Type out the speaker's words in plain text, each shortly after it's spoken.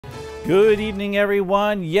Good evening,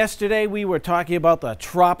 everyone. Yesterday we were talking about the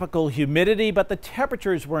tropical humidity, but the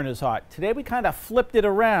temperatures weren't as hot. Today we kind of flipped it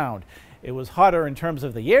around. It was hotter in terms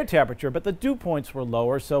of the air temperature, but the dew points were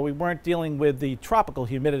lower, so we weren't dealing with the tropical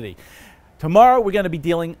humidity. Tomorrow we're going to be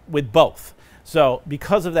dealing with both. So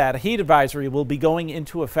because of that, a heat advisory will be going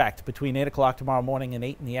into effect between 8 o'clock tomorrow morning and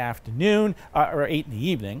 8 in the afternoon, or 8 in the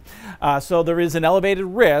evening. So there is an elevated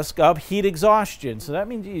risk of heat exhaustion. So that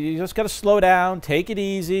means you just got to slow down, take it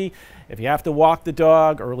easy. If you have to walk the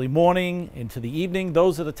dog early morning into the evening,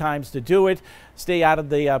 those are the times to do it. Stay out of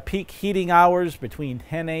the peak heating hours between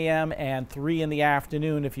 10 a.m. and 3 in the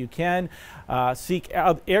afternoon if you can. Seek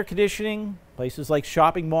air conditioning, places like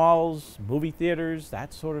shopping malls, movie theaters,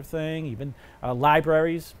 that sort of thing, even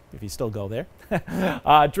libraries, if you still go there.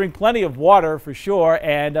 Drink plenty of water for sure,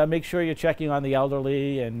 and make sure you're checking on the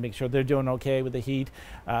elderly and make sure they're doing okay with the heat.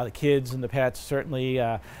 The kids and the pets, certainly.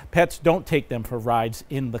 Pets, don't take them for rides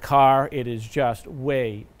in the car. It is just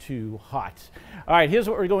way too hot. All right, here's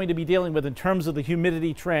what we're going to be dealing with in terms of the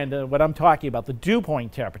humidity trend, what I'm talking about, the dew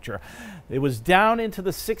point temperature. It was down into the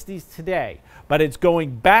 60s today, but it's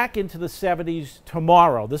going back into the 70s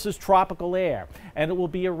tomorrow. This is tropical air, and it will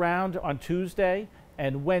be around on Tuesday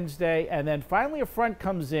and Wednesday, and then finally a front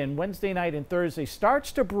comes in Wednesday night and Thursday,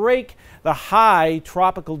 starts to break the high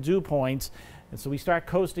tropical dew points, and so we start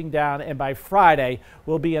coasting down, and by Friday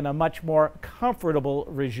we'll be in a much more comfortable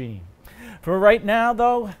regime. For right now,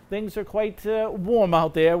 though, things are quite warm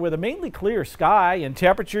out there with a mainly clear sky and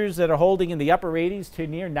temperatures that are holding in the upper 80s to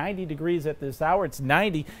near 90 degrees at this hour. It's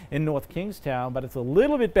 90 in North Kingstown, but it's a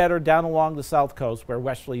little bit better down along the south coast where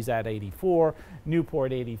Westerly's at 84,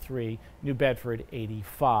 Newport 83, New Bedford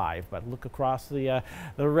 85. But look across the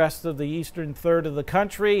rest of the eastern third of the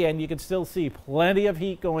country, and you can still see plenty of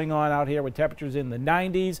heat going on out here with temperatures in the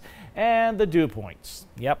 90s and the dew points.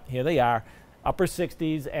 Yep, here they are. Upper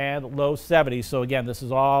 60s and low 70s. So again, this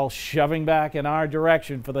is all shoving back in our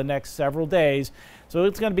direction for the next several days. So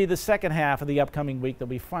it's going to be the second half of the upcoming week that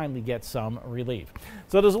we finally get some relief.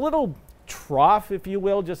 So there's a little trough, if you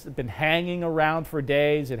will, just been hanging around for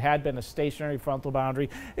days. It had been a stationary frontal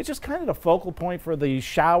boundary. It's just kind of the focal point for the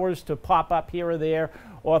showers to pop up here or there,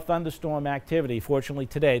 or thunderstorm activity. Fortunately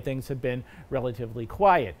today things have been relatively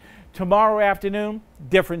quiet. Tomorrow afternoon,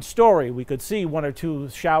 different story. We could see one or two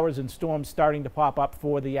showers and storms starting to pop up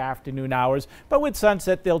for the afternoon hours, but with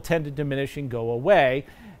sunset they'll tend to diminish and go away.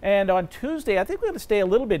 And on Tuesday, I think we're going to stay a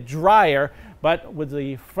little bit drier, but with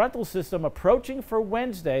the frontal system approaching for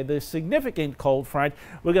Wednesday, the significant cold front,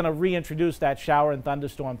 we're going to reintroduce that shower and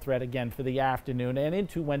thunderstorm threat again for the afternoon and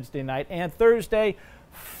into Wednesday night and Thursday.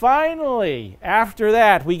 Finally, after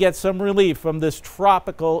that, we get some relief from this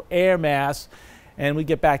tropical air mass, and we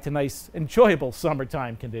get back to nice, enjoyable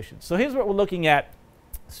summertime conditions. So here's what we're looking at.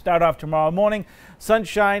 Start off tomorrow morning,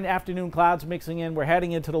 sunshine, afternoon clouds mixing in. We're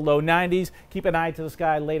heading into the low 90s. Keep an eye to the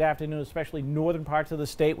sky late afternoon, especially northern parts of the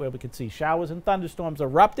state where we could see showers and thunderstorms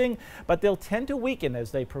erupting, but they'll tend to weaken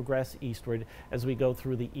as they progress eastward as we go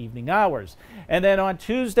through the evening hours. And then on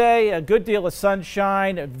Tuesday, a good deal of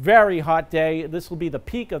sunshine, a very hot day. This will be the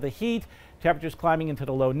peak of the heat. Temperatures climbing into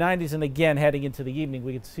the low 90s, and again heading into the evening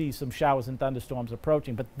we could see some showers and thunderstorms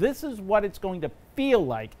approaching. But this is what it's going to feel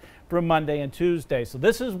like for Monday and Tuesday. So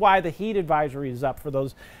this is why the heat advisory is up for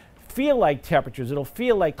those feel like temperatures. It'll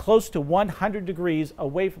feel like close to 100 degrees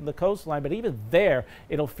away from the coastline, but even there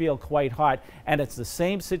it'll feel quite hot. And it's the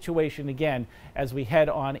same situation again as we head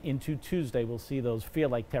on into Tuesday. We'll see those feel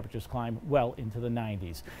like temperatures climb well into the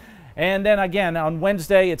 90s. And then again on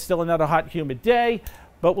Wednesday, it's still another hot, humid day.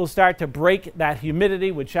 But we'll start to break that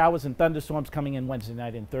humidity with showers and thunderstorms coming in Wednesday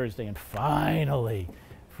night and Thursday. And finally,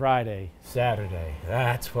 Friday, Saturday.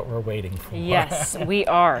 That's what we're waiting for. Yes, we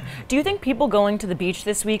are. Do you think people going to the beach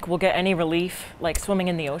this week will get any relief, like swimming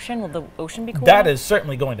in the ocean? Will the ocean be cool? That is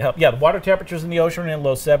certainly going to help. Yeah, the water temperatures in the ocean are in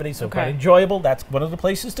low 70s, so quite enjoyable. That's one of the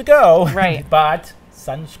places to go. Right. But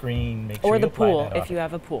sunscreen, make sure or you the apply pool that if often. you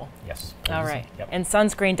have a pool. Yes. All right. Yep. And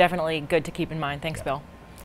sunscreen definitely good to keep in mind. Thanks, Bill.